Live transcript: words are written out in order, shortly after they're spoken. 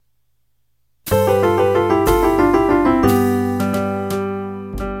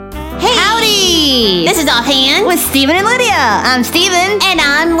Offhand with Steven and Lydia. I'm Steven. And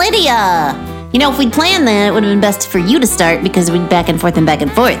I'm Lydia. You know, if we'd planned that, it would have been best for you to start because we'd back and forth,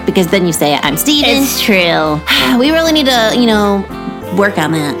 because then you say, I'm Steven. It's true. We really need to, work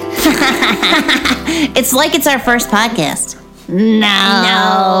on that. It's like it's our first podcast.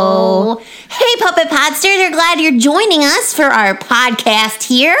 No. Hey, Puppet Podsters, we're glad you're joining us for our podcast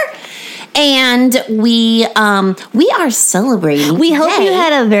here. And we are celebrating. We hope you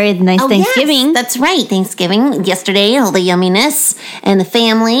had a very nice Thanksgiving. Yes, that's right. Thanksgiving yesterday, all the yumminess and the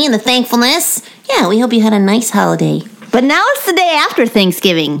family and the thankfulness. Yeah, we hope you had a nice holiday. But now it's the day after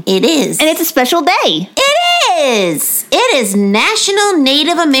Thanksgiving. It is. And it's a special day. It is. It is National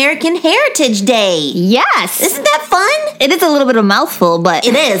Native American Heritage Day. Yes. Isn't that fun? It is a little bit of a mouthful, but...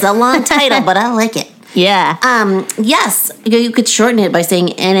 It is a long title, but I like it. Yeah. Yes, you could shorten it by saying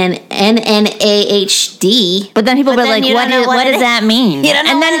NNAHD. But then people be like, what does that mean? You don't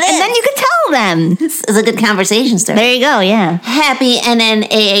know and then you can tell them. This is a good conversation starter. There you go, yeah. Happy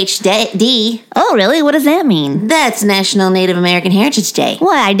NNAHD. Oh, really? What does that mean? That's National Native American Heritage Day.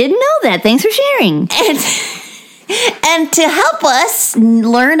 Well, I didn't know that. Thanks for sharing. And to help us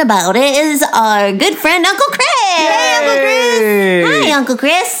learn about it is our good friend, Uncle Chris. Hey, Uncle Chris. Hi, Uncle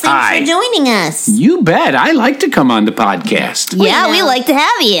Chris. Thanks for joining us. You bet. I like to come on the podcast. Yeah, we like to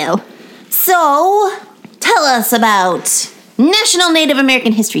have you. So, tell us about National Native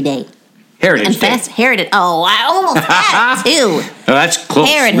American History Day. Heritage Day. Heritage. Oh, I almost had it, too. Oh, that's close.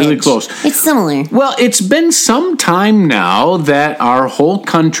 Heritage. Really close. It's similar. Well, it's been some time now that our whole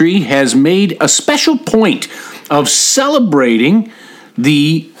country has made a special point of celebrating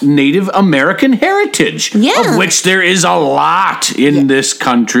the Native American heritage, of which there is a lot in this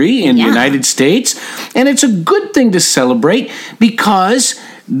country, in the United States. And it's a good thing to celebrate because,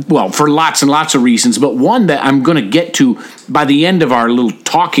 well, for lots and lots of reasons, but one that I'm going to get to by the end of our little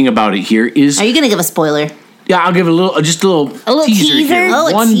talking about it here is... Are you going to give a spoiler? Yeah, I'll give a little teaser here.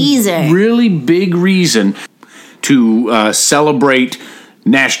 One teaser. Really big reason to celebrate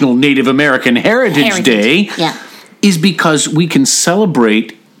National Native American Heritage Day is because we can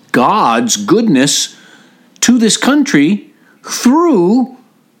celebrate God's goodness to this country through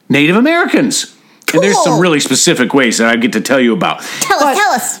Native Americans. Cool. And there's some really specific ways that I get to tell you about. Tell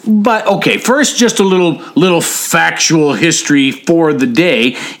us. But okay, first just a little factual history for the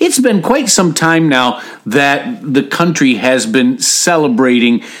day. It's been quite some time now that the country has been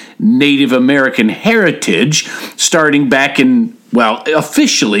celebrating Native American heritage, starting back in, well,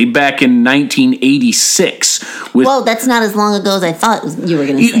 officially back in 1986. Whoa, that's not as long ago as I thought you were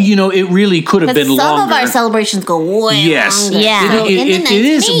going to say. You know, it really could have been longer. Some of our celebrations go way longer. Yeah. It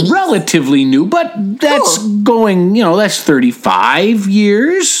is relatively new, but that's going, that's 35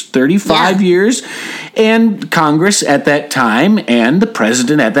 years. And Congress at that time and the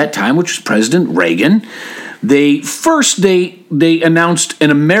president at that time, which was President Reagan, they announced an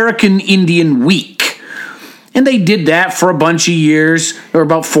American Indian Week. And they did that for a bunch of years, or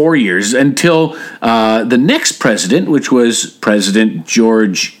about 4 years, until the next president, which was President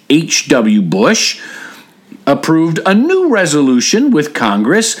George H.W. Bush, approved a new resolution with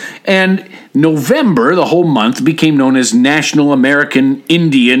Congress, and November, the whole month, became known as National American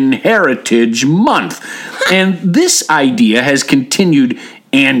Indian Heritage Month. And this idea has continued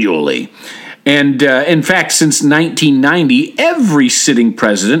annually. And in fact, since 1990, every sitting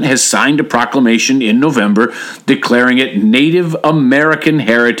president has signed a proclamation in November declaring it Native American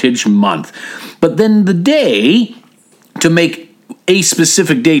Heritage Month. But then the day, to make a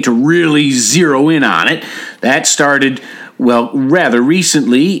specific day to really zero in on it, that started, well, rather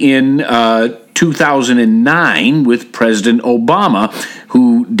recently in 2009 with President Obama,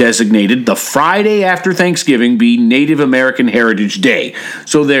 who designated the Friday after Thanksgiving be Native American Heritage Day.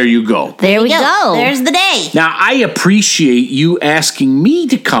 So there you go. There we go. There's the day. Now, I appreciate you asking me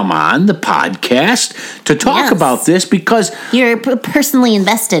to come on the podcast to talk about this because... You're personally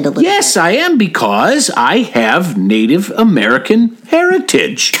invested a little bit. I am, because I have Native American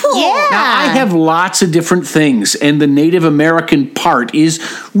heritage. Cool. Yeah. Now, I have lots of different things, and the Native American part is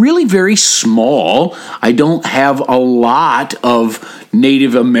really very small. I don't have a lot of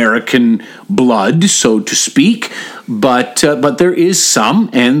Native American blood, so to speak, but there is some,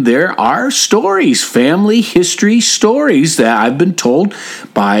 and there are stories, family history stories that I've been told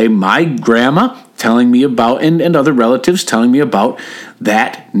by my grandma telling me about, and other relatives telling me about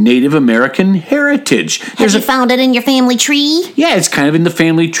that Native American heritage. Have you found it in your family tree? Yeah, it's kind of in the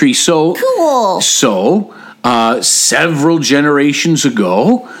family tree. So cool. So several generations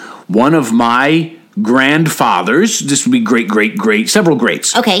ago, one of my grandfathers, this would be great, several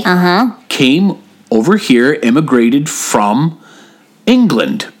greats. Okay. Came over here, immigrated from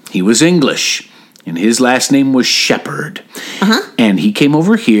England. He was English. and his last name was Shepherd. And he came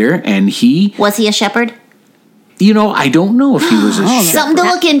over here, and Was he a shepherd? I don't know if he was a shepherd. Something to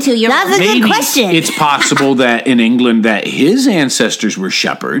look into. That's a good question. It's possible that in England that his ancestors were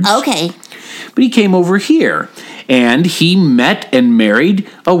shepherds. Okay. But he came over here, and he met and married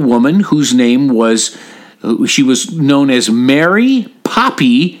a woman whose name was, she was known as Mary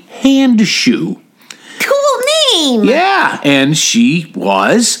Poppy Handshoe. Cool name. Yeah, and she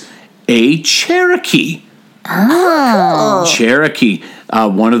was a Cherokee. Oh. Cherokee,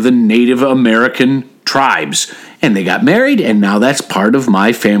 one of the Native American tribes. And they got married, and now that's part of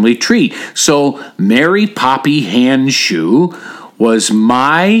my family tree. So Mary Poppy Handshoe was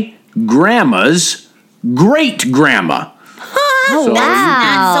my grandma's great-grandma. Oh, So- that's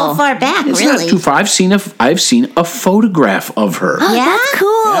not so far back, It's really. not too far. I've seen a photograph of her. Yeah? That's cool.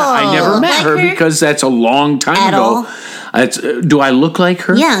 I never met Like her her? because that's a long time At ago. all? Do I look like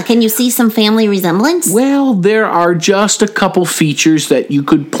her? Yeah, can you see some family resemblance? Well, there are just a couple features that you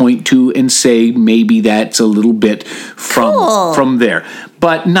could point to and say maybe that's a little bit Cool. from there,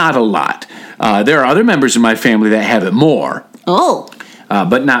 but not a lot. There are other members of my family that have it more. Oh.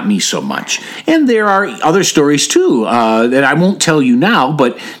 But not me so much. And there are other stories too that I won't tell you now.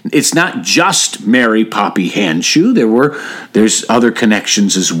 But it's not just Mary Poppy Handshoe. There's other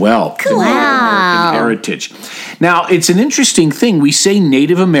connections as well to Native American heritage. Now it's an interesting thing. We say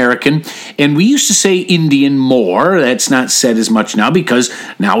Native American, and we used to say Indian more. That's not said as much now because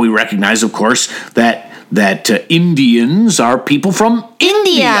now we recognize, of course, that Indians are people from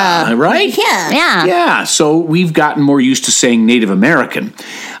India, right? Yeah. Yeah, so we've gotten more used to saying Native American.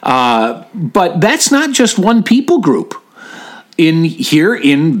 But that's not just one people group.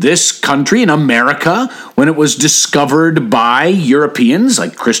 In this country, in America, when it was discovered by Europeans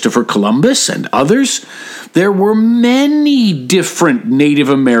like Christopher Columbus and others, there were many different Native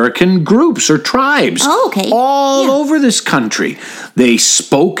American groups or tribes Oh, okay. all over this country. They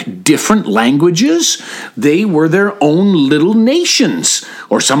spoke different languages. They were their own little nations,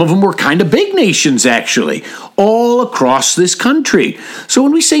 or some of them were kind of big nations, actually, all across this country. So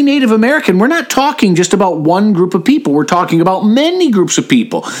when we say Native American, we're not talking just about one group of people. We're talking about many groups of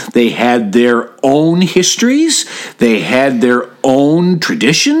people. They had their own histories. They had their own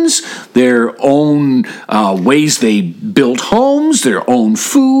traditions, their own ways they built homes, their own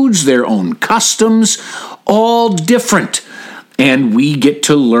foods, their own customs, all different. And we get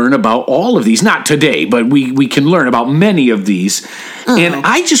to learn about all of these. Not today, but we can learn about many of these. And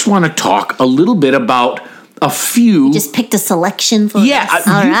I just want to talk a little bit about a few. Just picked a selection for Yeah, us.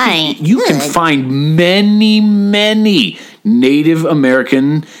 All right. You can Good. find many, many Native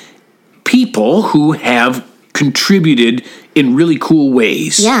American people who have contributed in really cool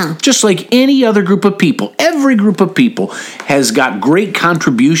ways. Yeah. Just like any other group of people, every group of people has got great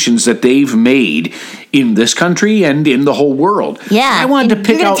contributions that they've made in this country and in the whole world. Yeah. I wanted to You're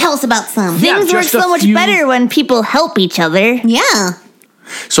pick going out. to tell us about some. Yeah, Things work just a so much few- better when people help each other. Yeah.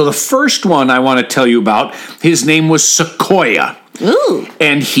 So the first one I want to tell you about, his name was Sequoyah, Ooh.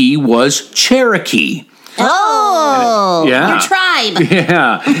 and he was Cherokee. Oh. Yeah. Your tribe.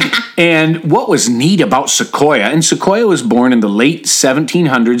 Yeah. And what was neat about Sequoyah, and Sequoyah was born in the late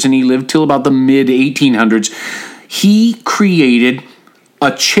 1700s and he lived till about the mid 1800s. He created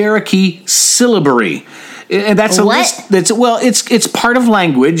a Cherokee syllabary. And that's a What? list it's part of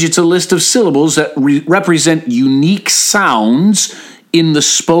language. It's a list of syllables that represent unique sounds in the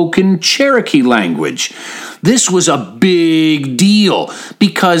spoken Cherokee language. This was a big deal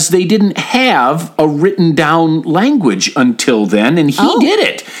because they didn't have a written down language until then, and he did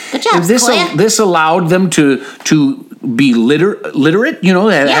it. Good job, And Sequoyah. this allowed them to be literate,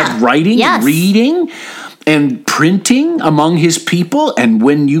 have writing, Yes. and reading, and printing among his people. And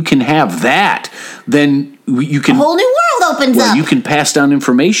when you can have that, then you can A whole new world opens up. you can pass down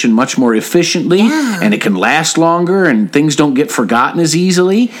information much more efficiently, and it can last longer, and things don't get forgotten as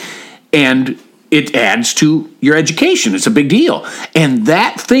easily, and it adds to your education. It's a big deal. And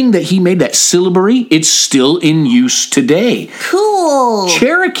that thing that he made, that syllabary, it's still in use today. Cool.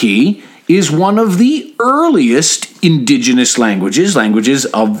 Cherokee is one of the earliest indigenous languages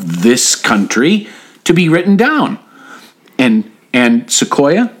of this country to be written down. And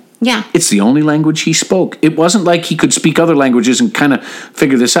Sequoyah, Yeah. it's the only language he spoke. It wasn't like he could speak other languages and kind of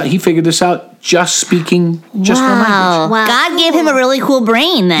figure this out. He figured this out just speaking just one language. Wow, God gave him a really cool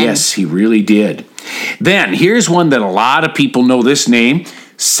brain then. Yes, he really did. Then here's one that a lot of people know this name,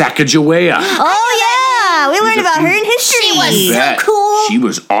 Sacagawea. Oh, yeah. We learned about her in history. She was so bet. cool. cool. She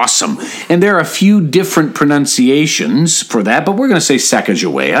was awesome. And there are a few different pronunciations for that, but we're going to say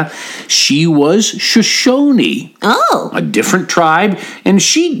Sacagawea. She was Shoshone, Oh. a different tribe, and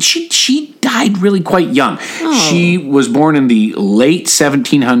she died really quite young. She was born in the late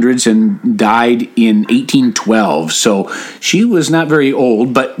 1700s and died in 1812. So she was not very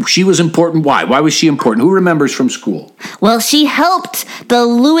old, but she was important. Why? Why was she important? Who remembers from school? Well, she helped the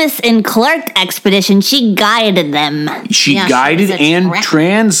Lewis and Clark expedition. She guided them. She Yeah, she guided was a and trek-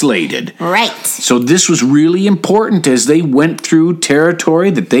 translated. Right. So this was really important as they went through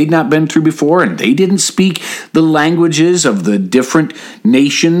territory that they'd not been through before, and they didn't speak the languages of the different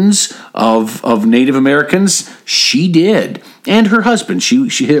nations of Native Americans. She did, and her husband.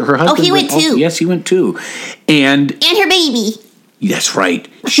 Her husband. he went too. Yes, he went too, and And her baby. that's right.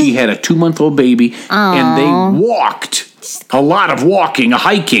 She had a 2-month-old baby, and they walked a lot of walking,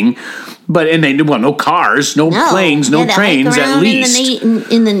 hiking. But no cars, no planes, no Yeah, they hike trains, at around least.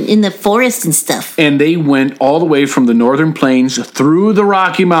 in the forest and stuff. And they went all the way from the northern plains through the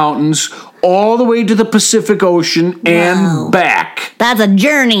Rocky Mountains, all the way to the Pacific Ocean and back. That's a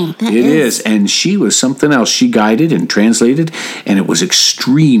journey. It is. And she was something else. She guided and translated, and it was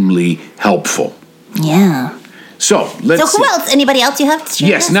extremely helpful. Yeah. So let's So who see. else? Anybody else you have to share?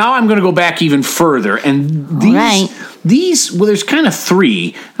 Yes, with us? now I'm going to go back even further. And right. well, there's kind of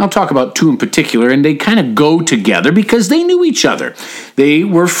 3. I'll talk about 2 in particular, and they kind of go together because they knew each other. They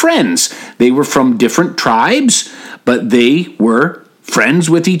were friends. They were from different tribes, but they were friends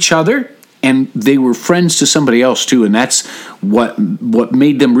with each other, and they were friends to somebody else too, and that's what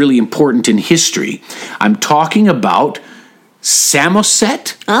made them really important in history. I'm talking about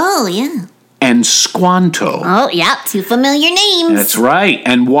Samoset Oh, yeah. and Squanto. Oh, yeah. 2 familiar names. That's right.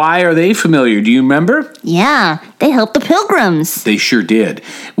 And why are they familiar? Do you remember? Yeah. They helped the pilgrims. They sure did.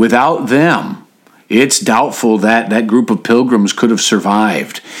 Without them, it's doubtful that that group of pilgrims could have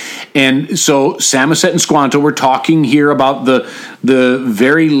survived. And so Samoset and Squanto, we're talking here about the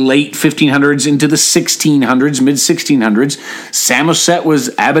very late 1500s into the 1600s, mid 1600s. Samoset was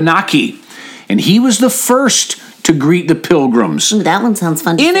Abenaki, and he was the first to greet the pilgrims Ooh, that one sounds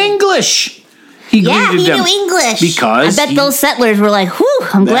fun. to in say. English. He Yeah, greeted he them knew English. because I bet he- those settlers were like, whew,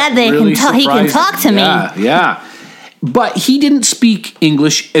 I'm glad they really can talk. He can surprised talk them. to me. Yeah. But he didn't speak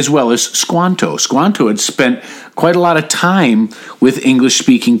English as well as Squanto. Squanto had spent quite a lot of time with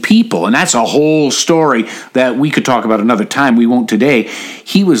English-speaking people, and that's a whole story that we could talk about another time. We won't today.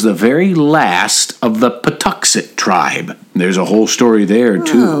 He was the very last of the Patuxet tribe. There's a whole story there,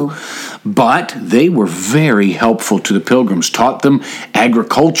 too. But they were very helpful to the pilgrims, taught them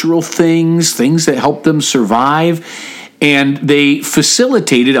agricultural things that helped them survive. And they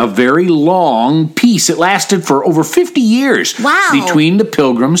facilitated a very long peace. It lasted for over 50 years Wow. between the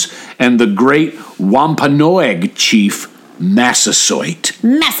pilgrims and the great Wampanoag chief Massasoit.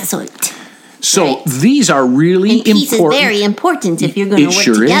 Massasoit. So Right. these are really And peace important. is very important if you're going to It work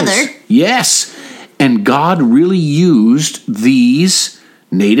sure together. is. Yes. And God really used these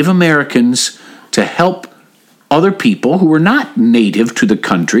Native Americans to help other people who were not native to the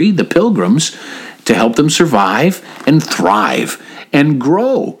country, the pilgrims, to help them survive and thrive and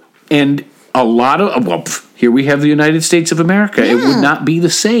grow. And a lot of, here we have the United States of America. It would not be the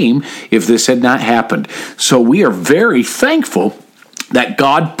same if this had not happened. So we are very thankful that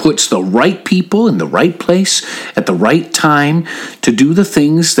God puts the right people in the right place at the right time to do the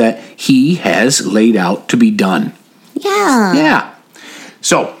things that He has laid out to be done. Yeah. Yeah.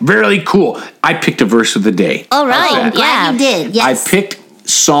 So, really cool. I picked a verse of the day. All How's right. that? Glad Yeah. you did. Yes. I picked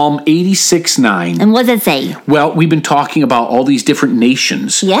Psalm 86:9. And what does it say? Well, we've been talking about all these different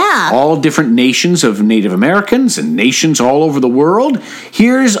nations. Yeah. All different nations of Native Americans and nations all over the world.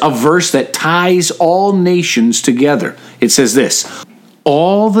 Here's a verse that ties all nations together. It says this: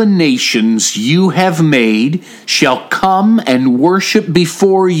 all the nations you have made shall come and worship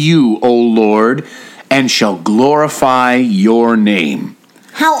before you, O Lord, and shall glorify your name.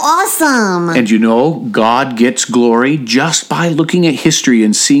 How awesome. And you know, God gets glory just by looking at history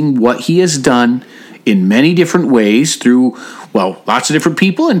and seeing what He has done in many different ways through, well, lots of different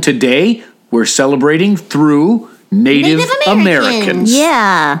people. And today we're celebrating through Native Americans.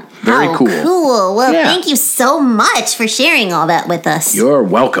 Yeah. Very How cool. Cool. Well, Yeah. thank you so much for sharing all that with us. You're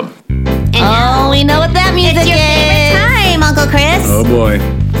welcome. And Oh, we know what that music it's your favorite is. time, Uncle Chris. Oh boy.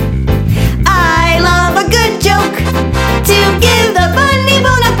 I love a good joke to give the funny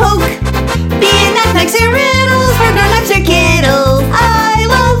bone a poke. Be it knickknacks or riddles for grown-ups or kiddos. I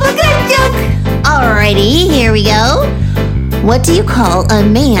love a good joke. Alrighty, here we go. What do you call a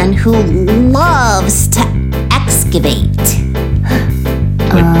man who loves to excavate?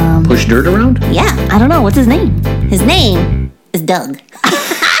 Push dirt around? Yeah, I don't know. What's his name? his name is Doug.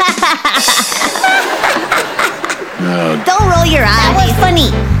 Don't roll your eyes. That was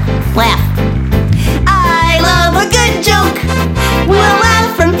funny. Laugh. I love a good joke. We'll laugh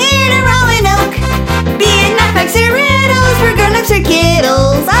from here to Roanoke. Be it knockbacks or riddles for grown-ups or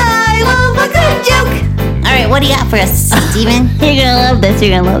kiddles. I love a good joke. All right, what do you got for us, Steven? You're gonna love this.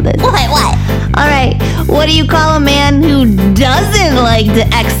 You're gonna love this. What? All right. What do you call a man who doesn't like to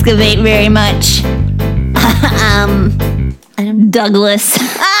excavate very much? Douglas.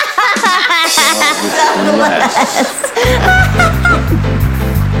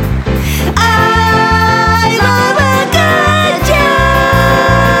 I love a good joke.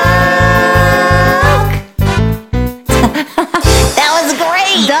 That was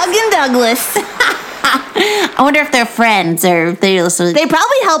great. Doug and Douglas. I wonder if they're friends or if they listen. They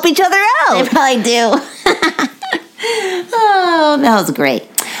probably help each other They out. probably do. Oh, that was great.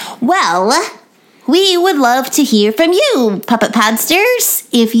 Well, we would love to hear from you, Puppet Podsters.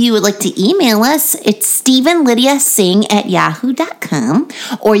 If you would like to email us, it's StephenLydiaSing@yahoo.com.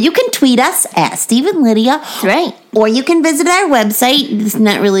 Or you can tweet us at StephenLydia. That's right. Or you can visit our website. It's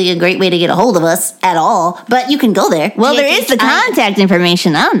not really a great way to get a hold of us at all, but you can go there. Well, there is the contact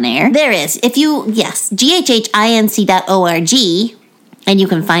information on there. There is. If you, yes, ghhinc.org, and you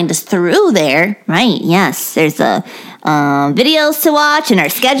can find us through there. Right, yes. There's videos to watch in our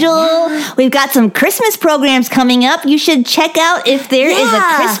schedule. We've got some Christmas programs coming up. You should check out if there is a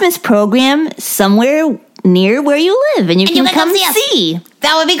Yeah. Christmas program somewhere near where you live, and you And can you can come come see us. see.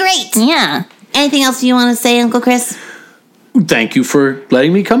 That would be great. Yeah. Anything else you want to say, Uncle Chris? Thank you for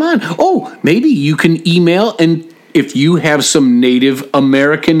letting me come on. Oh, maybe you can email, and if you have some Native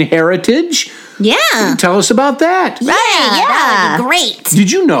American heritage, Yeah. tell us about that. Yeah, that would be great.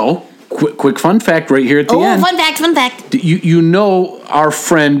 Did you know, quick fun fact right here at the Oh, end. fun fact. You know our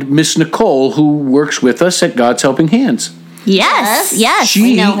friend Miss Nicole, who works with us at God's Helping Hands. Yes. Yes.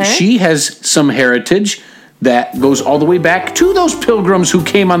 we know her. She has some heritage that goes all the way back to those pilgrims who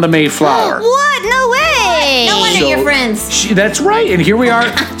came on the Mayflower. What? No way. No wonder So you're friends. That's right, and here we are,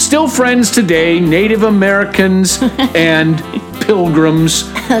 still friends today, Native Americans and pilgrims.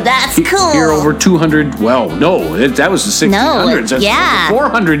 That's cool. Here over 200, well, no, that was the 1600s. That's yeah.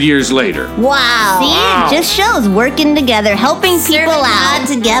 400 years later. Wow. See, Wow. it just shows working together, helping people Serving out. God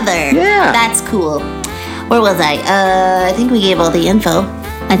together. Yeah. That's cool. Where was I? I think we gave all the info.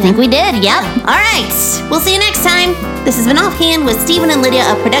 I think we did. Yep. All right. We'll see you next time. This has been Offhand with Stephen and Lydia,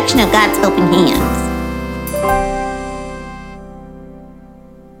 a production of God's Helping Hands.